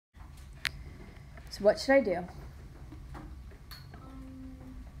So what should I do?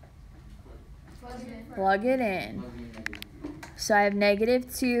 Plug it in. So I have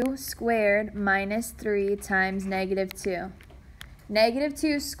negative 2 squared minus 3 times negative 2. Negative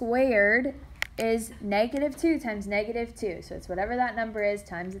 2 squared is negative 2 times negative 2. So it's whatever that number is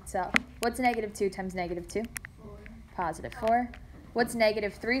times itself. What's negative 2 times negative 2? 4. Positive 4. What's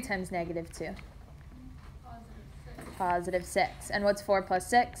negative 3 times negative 2? Positive 6. And what's 4 plus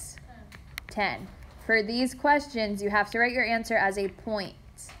 6? 10. For these questions, you have to write your answer as a point.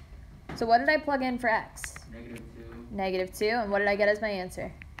 So what did I plug in for x? Negative 2. Negative 2. And what did I get as my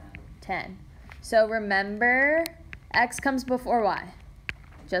answer? 10. So remember, x comes before y.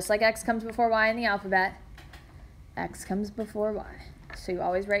 Just like x comes before y in the alphabet, x comes before y. So you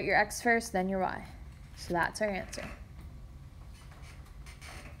always write your x first, then your y. So that's our answer.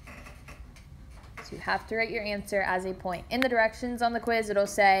 So you have to write your answer as a point. In the directions on the quiz, it'll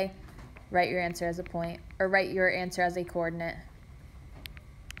say, write your answer as a point, or write your answer as a coordinate.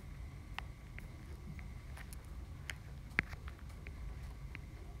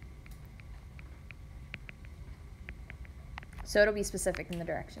 So it'll be specific in the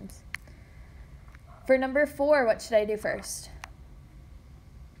directions. For number 4, what should I do first?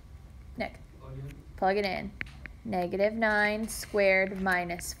 Nick? Plug it in. Negative 9 squared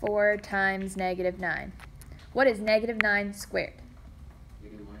minus 4 times negative 9. What is negative 9 squared?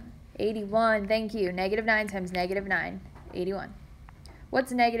 81. 81, thank you. Negative 9 times negative 9, 81.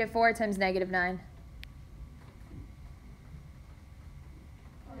 What's negative 4 times negative 9?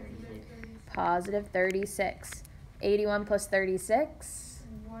 Positive 36. 81 plus 36?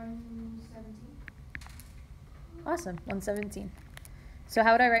 117. Awesome, 117. So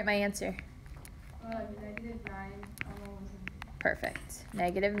how would I write my answer? Negative 9, 117. Perfect.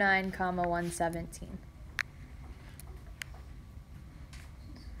 Negative 9, 117.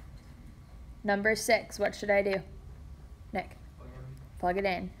 Number 6, what should I do? Nick? Plug it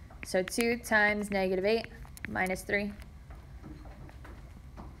in. So 2 times negative 8 minus 3.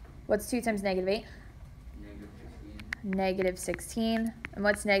 What's 2 times negative 8? Negative 16. And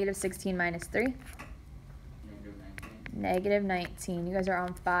what's negative 16 minus 3? Negative 19. You guys are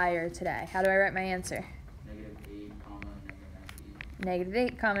on fire today. How do I write my answer? Negative 8, comma, negative 19. Negative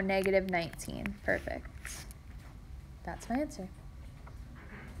 8, comma, negative 19. Perfect. That's my answer.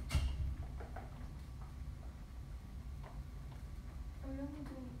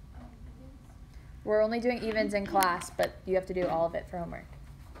 We're only doing evens in class, but you have to do all of it for homework.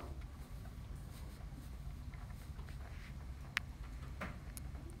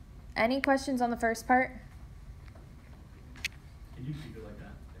 Any questions on the first part? Can you keep it like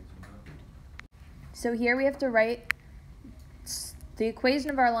that? So here we have to write the equation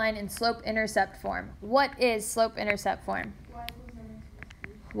of our line in slope-intercept form. What is slope-intercept form?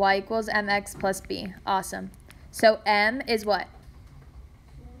 Y equals mx plus b. Awesome. So m is what?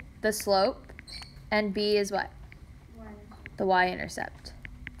 The slope. And b is what? The y-intercept.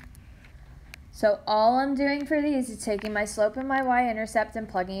 So all I'm doing for these is taking my slope and my y-intercept and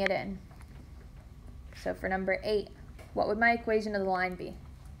plugging it in. So for number 8, what would my equation of the line be?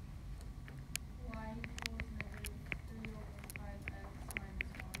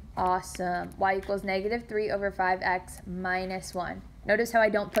 Awesome. Y equals negative 3 over 5x minus 1. Notice how I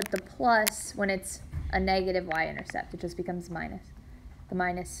don't put the plus when it's a negative y-intercept. It just becomes minus. The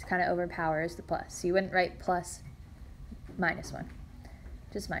minus kind of overpowers the plus. So you wouldn't write plus minus 1.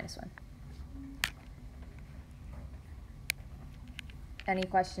 Just minus 1. Any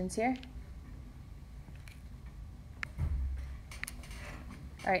questions here?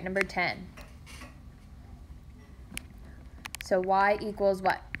 All right, number 10. So y equals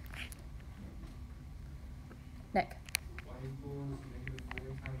what? Nick? Y equals negative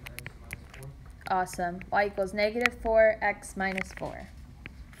 4 times x minus 4. Awesome. Y equals negative 4x minus 4.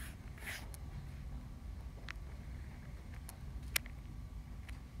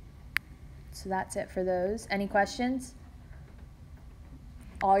 So that's it for those. Any questions?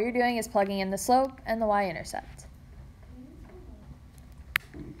 All you're doing is plugging in the slope and the y-intercept.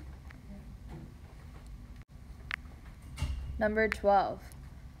 Number 12.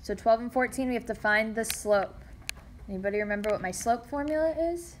 So 12 and 14, we have to find the slope. Anybody remember what my slope formula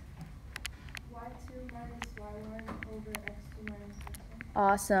is? y2 minus y1 over x2 minus x1.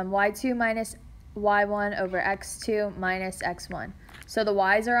 Awesome. y2 minus y1 over x2 minus x1. So the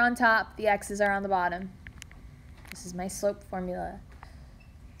y's are on top, the x's are on the bottom. This is my slope formula.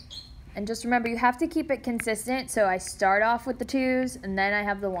 And just remember, you have to keep it consistent. So I start off with the 2's, and then I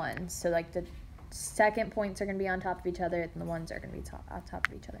have the 1's. So like the second points are going to be on top of each other, and the 1's are going to be on top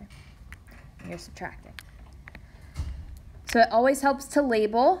of each other. And you're subtracting. So it always helps to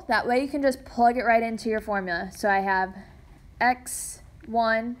label. That way you can just plug it right into your formula. So I have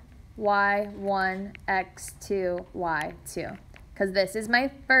x1, y1, x2, y2. Because this is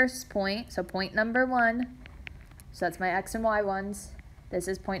my first point, so point number 1. So that's my x and y ones. This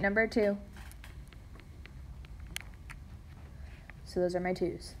is point number 2. So those are my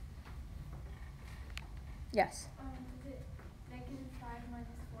 2's. Yes? Is it -5 minus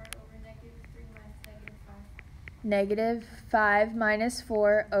 4 over -3 minus -5? -5 minus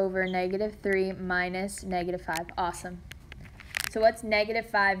 4 over -3 minus -5. Awesome. So what's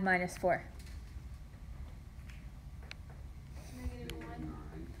 -5 minus 4?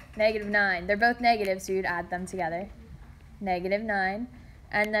 -9. They're both negative, so you'd add them together. -9.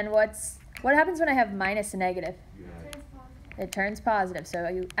 And then what happens when I have minus a negative? It turns positive, so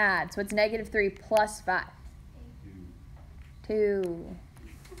you add. So it's -3 plus 5? 2.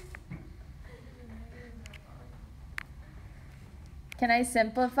 Can I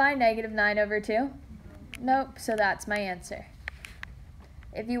simplify -9 over 2? Nope, so that's my answer.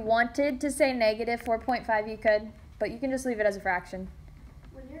 If you wanted to say -4.5, you could, but you can just leave it as a fraction.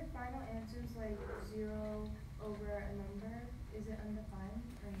 When your final answer is like 0 over a number, is it undefined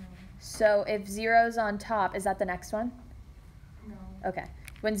or no? So if 0's on top, is that the next one? No. Okay.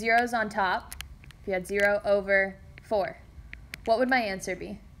 When 0's on top, if you had 0 over 4, what would my answer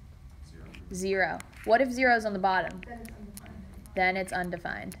be? 0. What if 0's on the bottom? Then it's undefined. Then it's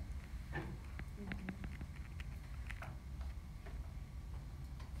undefined.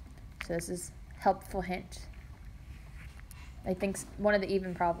 So this is a helpful hint. I think one of the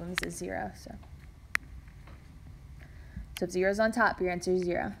even problems is 0. So if 0's on top, your answer is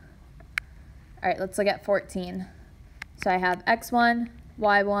 0. All right, let's look at 14. So I have x1,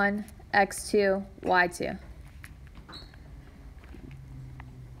 y1, x2, y2. -5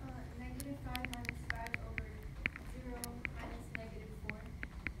 minus 5 over 0 minus -4.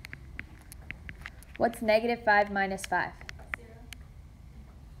 What's -5 minus 5? 0.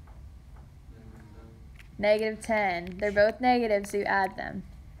 -10. They're both negative, so you add them.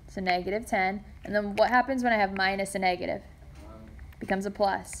 So -10. And then what happens when I have minus a negative? Becomes a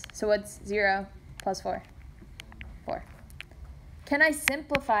plus. So what's 0 plus 4? 4. Can I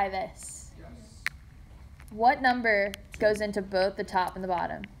simplify this? Yes. What number goes into both the top and the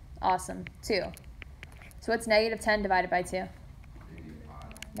bottom? Awesome. 2. So what's -10 divided by 2?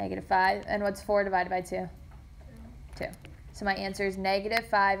 -5. And what's 4 divided by 2? 2. So my answer is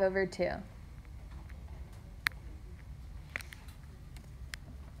 -5 over 2.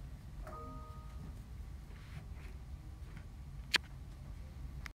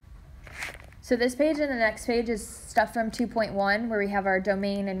 So this page and the next page is stuff from 2.1 where we have our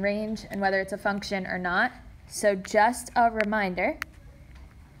domain and range and whether it's a function or not. So just a reminder,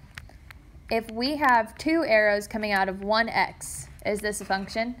 if we have 2 arrows coming out of one x, is this a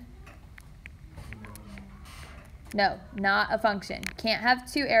function? No, not a function. Can't have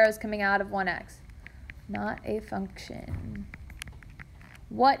 2 arrows coming out of one x. Not a function.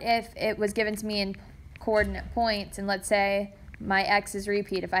 What if it was given to me in coordinate points and let's say my x is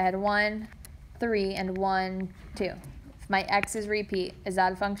repeat. If I had 1, 3, and 1, 2. If my x is repeat, is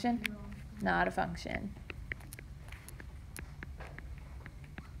that a function? No. Not a function.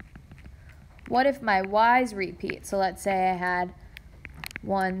 What if my y's repeat? So let's say I had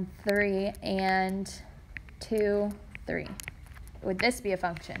 1, 3, and 2, 3. Would this be a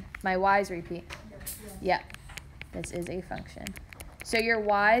function? My y's repeat? Yes. Yep, this is a function. So your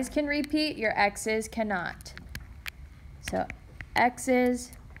y's can repeat, your x's cannot. So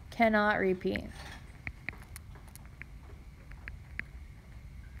x's cannot repeat.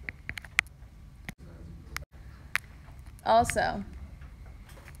 Also,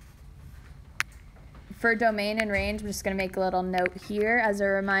 for domain and range, I'm just going to make a little note here as a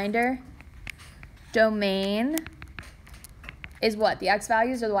reminder. Domain is what? The x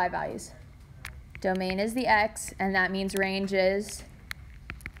values or the y values? Domain is the x, and that means range is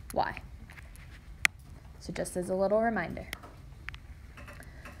y. So just as a little reminder.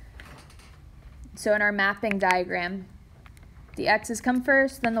 So in our mapping diagram, the x's come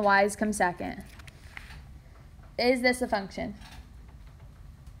first, then the y's come second. Is this a function?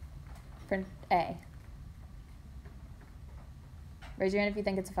 For A. Raise your hand if you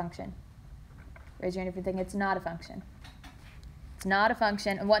think it's a function. Raise your hand if you think it's not a function. It's not a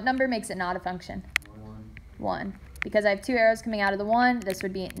function. And what number makes it not a function? 1. Because I have 2 arrows coming out of the 1, this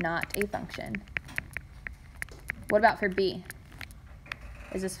would be not a function. What about for B?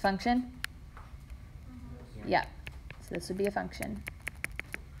 Is this a function? Yeah. So this would be a function.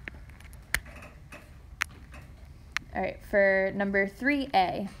 All right, for number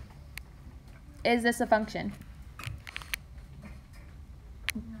 3A, is this a function?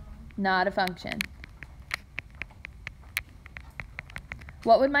 Not a function.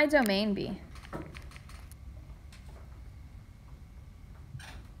 What would my domain be?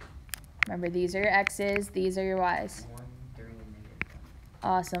 Remember, these are your x's, these are your y's. 1, 3, -1.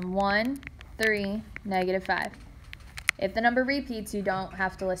 Awesome. 1, 3, -5. If the number repeats, you don't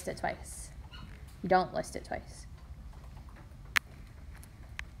have to list it twice. You don't list it twice.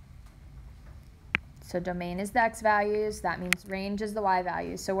 So domain is the x values. That means range is the y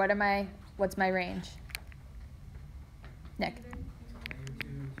values. So what's my range? Nick. -2,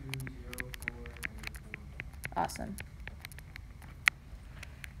 2, 0, 4, -4. Awesome.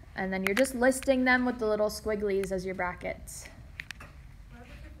 And then you're just listing them with the little squigglies as your brackets.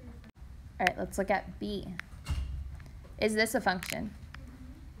 All right, let's look at B. Is this a function?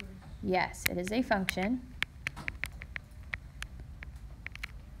 Yes, it is a function.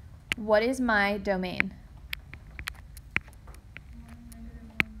 What is my domain?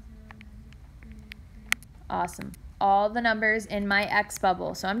 Awesome. All the numbers in my x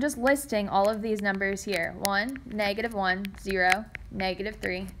bubble. So I'm just listing all of these numbers here. 1, -1, 0,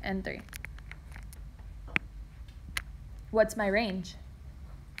 -3, and 3. What's my range?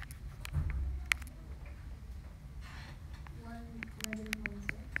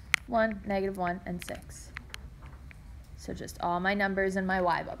 1, -1, and 6. So just all my numbers in my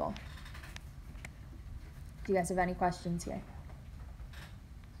y bubble. Do you guys have any questions here?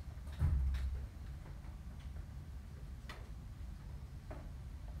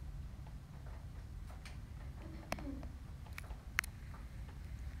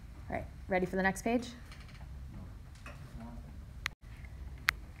 All right, ready for the next page?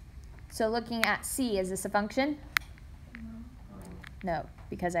 So looking at C, is this a function? No,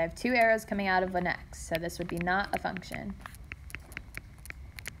 because I have 2 arrows coming out of an x, so this would be not a function.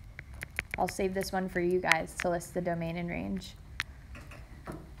 I'll save this one for you guys to list the domain and range.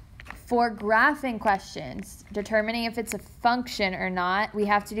 For graphing questions, determining if it's a function or not, we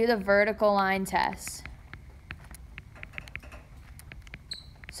have to do the vertical line test.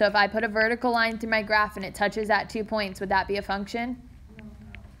 So if I put a vertical line through my graph and it touches at 2 points, would that be a function?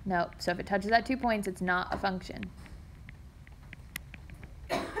 No. So if it touches at 2 points, it's not a function.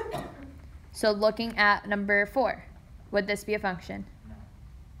 So looking at number 4, would this be a function? No.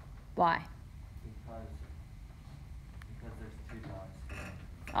 Why? Because there's 2 dots here.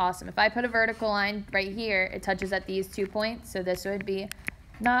 Awesome. If I put a vertical line right here, it touches at these 2 points, so this would be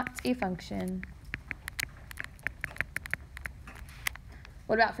not a function.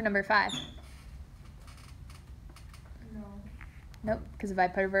 What about for number 5? No. Nope, because if I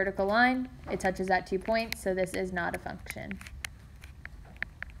put a vertical line, it touches at 2 points, so this is not a function.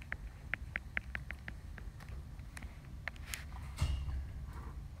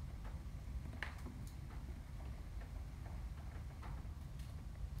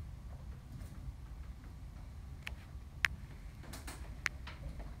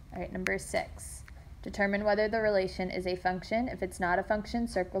 All right, number 6. Determine whether the relation is a function. If it's not a function,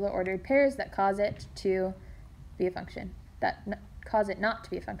 circle the ordered pairs that cause it to be a function, cause it not to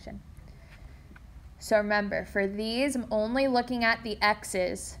be a function. So remember, for these, I'm only looking at the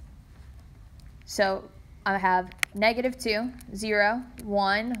x's. So I have -2, 0,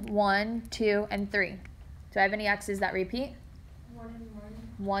 1, 1, 2, and 3. Do I have any x's that repeat? 1 and 1.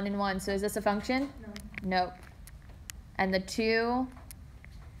 1 and 1. So is this a function? No. Nope. And the 2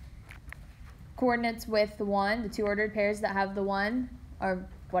 coordinates with the 1, the 2 ordered pairs that have the 1, are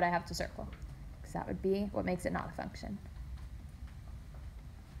what I have to circle, because that would be what makes it not a function.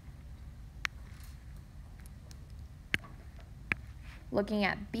 Looking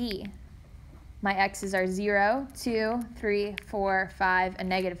at B, my x's are 0, 2, 3, 4, 5, and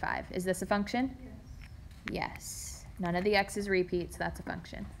 -5. Is this a function? Yes. Yes. None of the x's repeat, so that's a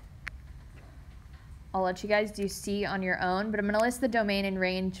function. I'll let you guys do C on your own, but I'm going to list the domain and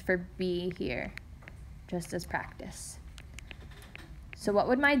range for B here, just as practice. So what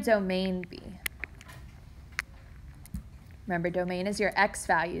would my domain be? Remember, domain is your x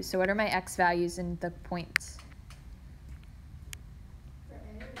values. So what are my x values in the points? For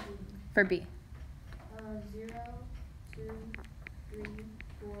A or B? For B. 0, 2, 3,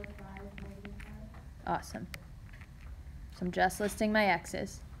 4, 5, -5. Awesome. So I'm just listing my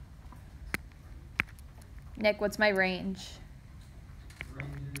x's. Nick, what's my range?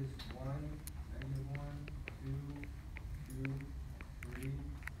 Range is 1, -1, 2, 2, 3,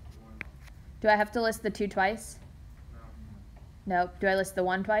 1. Do I have to list the 2 twice? No. Nope. Do I list the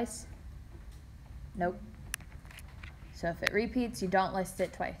 1 twice? Nope. So if it repeats, you don't list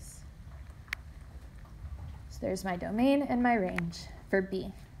it twice. So there's my domain and my range for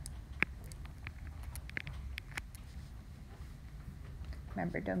B.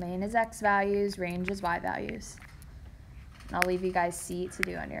 Remember, domain is x values, range is y values. And I'll leave you guys C to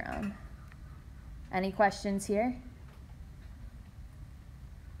do on your own. Any questions here?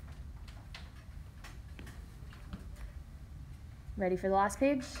 Ready for the last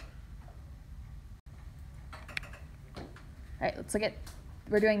page? All right, let's look at,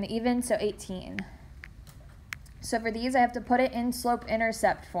 we're doing the even, so 18. So for these, I have to put it in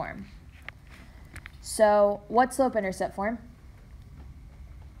slope-intercept form. So what slope-intercept form?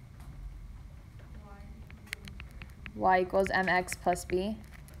 Y equals mx plus b.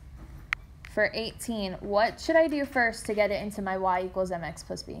 For 18, what should I do first to get it into my y equals mx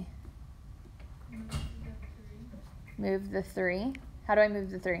plus b? Move the 3. How do I move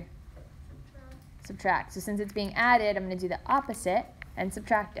the 3? Subtract. So since it's being added, I'm going to do the opposite and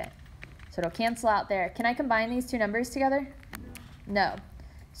subtract it. So it'll cancel out there. Can I combine these two numbers together? No.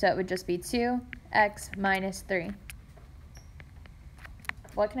 So it would just be 2x minus 3.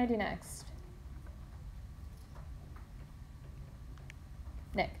 What can I do next?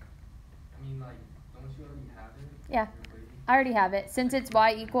 Nick? I mean, like, don't you already have it? Yeah, I already have it. Since it's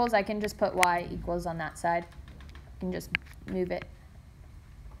y equals, I can just put y equals on that side. I can just move it.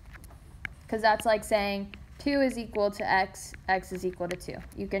 Because that's like saying 2 is equal to x, x is equal to 2.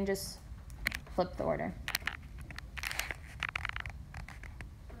 You can just flip the order.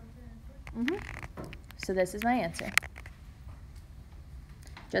 So this is my answer.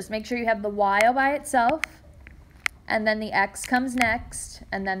 Just make sure you have the y all by itself, and then the x comes next,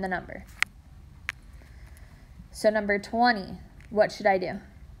 and then the number. So number 20, what should I do?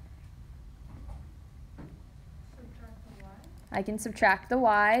 I can subtract the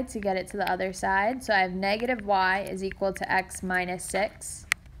y to get it to the other side. So I have negative y is equal to x minus 6.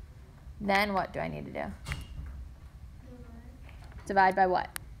 Then what do I need to do? Divide by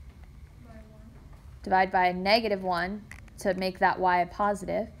what? Divide by negative 1 to make that y a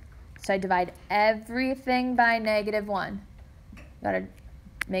positive. So I divide everything by negative 1. Gotta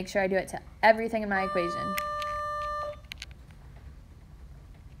make sure I do it to everything in my equation.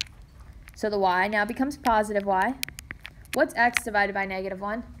 So the y now becomes positive y. What's x divided by negative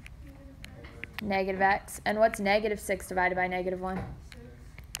 1? Negative x. And what's negative 6 divided by negative 1?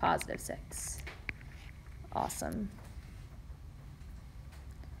 Positive 6. Awesome.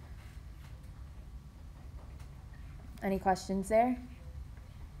 Any questions there?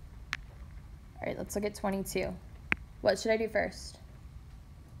 All right, let's look at 22. What should I do first?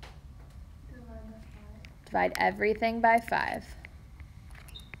 Divide everything by 5.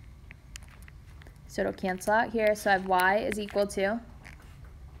 So it'll cancel out here. So I have y is equal to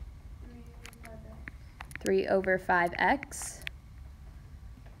 3 over 5x.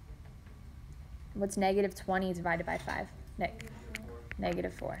 What's negative 20 divided by 5? Nick?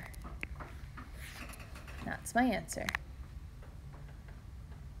 Negative 4. That's my answer.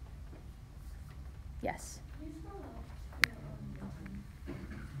 Yes?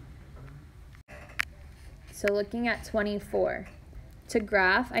 So looking at 24. To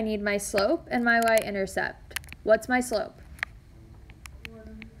graph, I need my slope and my y-intercept. What's my slope?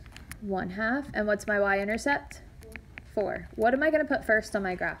 1/2. And what's my y-intercept? 4. What am I going to put first on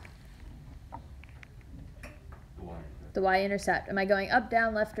my graph? The y-intercept. Am I going up,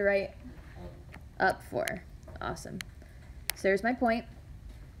 down, left, or right? Up 4. Awesome. So there's my point.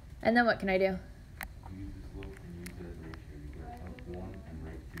 And then what can I do?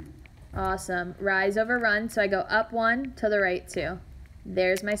 Awesome. Rise over run. So I go up 1 to the right 2.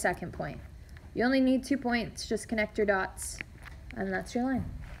 There's my second point. You only need 2 points. Just connect your dots. And that's your line.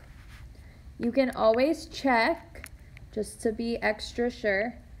 You can always check, just to be extra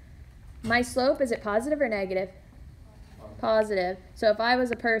sure. My slope, is it positive or negative? Positive. So if I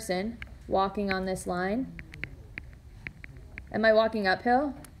was a person walking on this line, am I walking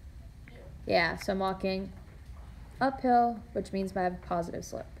uphill? Yeah, so I'm walking uphill, which means I have a positive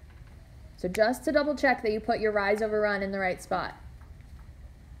slope. So just to double check that you put your rise over run in the right spot.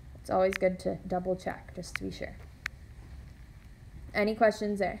 It's always good to double check, just to be sure. Any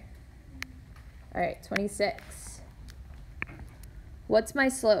questions there? All right, 26. What's my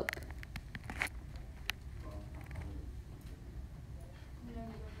slope?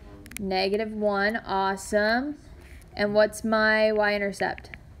 -1, awesome. And what's my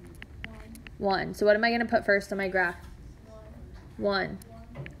y-intercept? 1. So what am I going to put first on my graph? 1.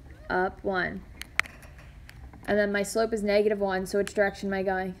 Up 1. And then my slope is -1, so which direction am I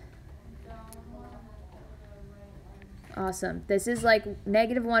going? Awesome. This is like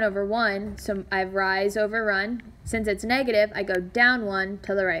 -1 over 1, so I have rise over run. Since it's negative, I go down 1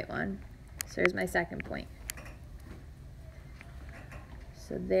 to the right 1. So there's my second point.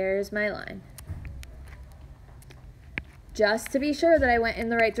 So there's my line. Just to be sure that I went in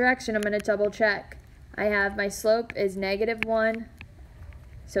the right direction, I'm going to double check. I have my slope is -1,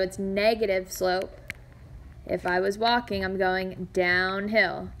 so it's negative slope. If I was walking, I'm going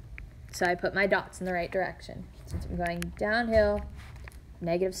downhill. So I put my dots in the right direction. Since I'm going downhill,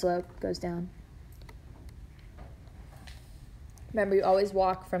 negative slope goes down. Remember, you always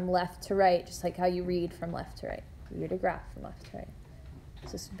walk from left to right, just like how you read from left to right. You read a graph from left to right.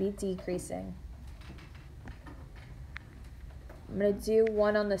 So this would be decreasing. I'm going to do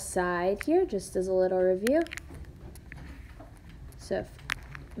one on the side here, just as a little review. So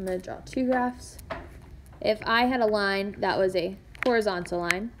I'm going to draw two graphs. If I had a line that was a horizontal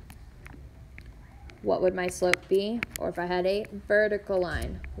line, what would my slope be? Or if I had a vertical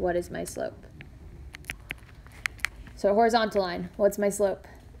line, what is my slope? So a horizontal line, what's my slope?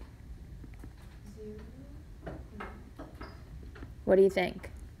 0. What do you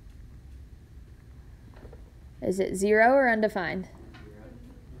think? Is it 0 or undefined?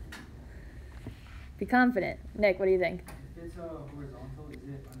 Be confident. Nick, what do you think? If it's horizontal, is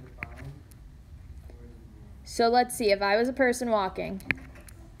it undefined? Or is it So let's see, if I was a person walking,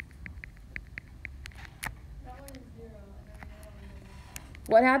 That one is 0, and then the other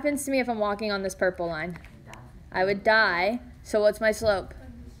one what happens to me if I'm walking on this purple line? You die. I would die. So what's my slope?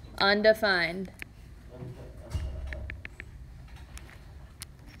 is Undefined.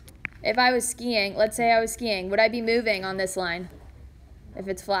 If I was skiing, let's say I was skiing, would I be moving on this line if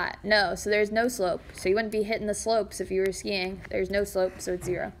it's flat? No, so there's no slope. So you wouldn't be hitting the slopes if you were skiing. There's no slope, so it's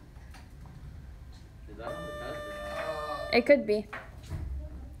 0. Is that on the test or not? It could be.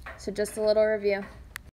 So just a little review.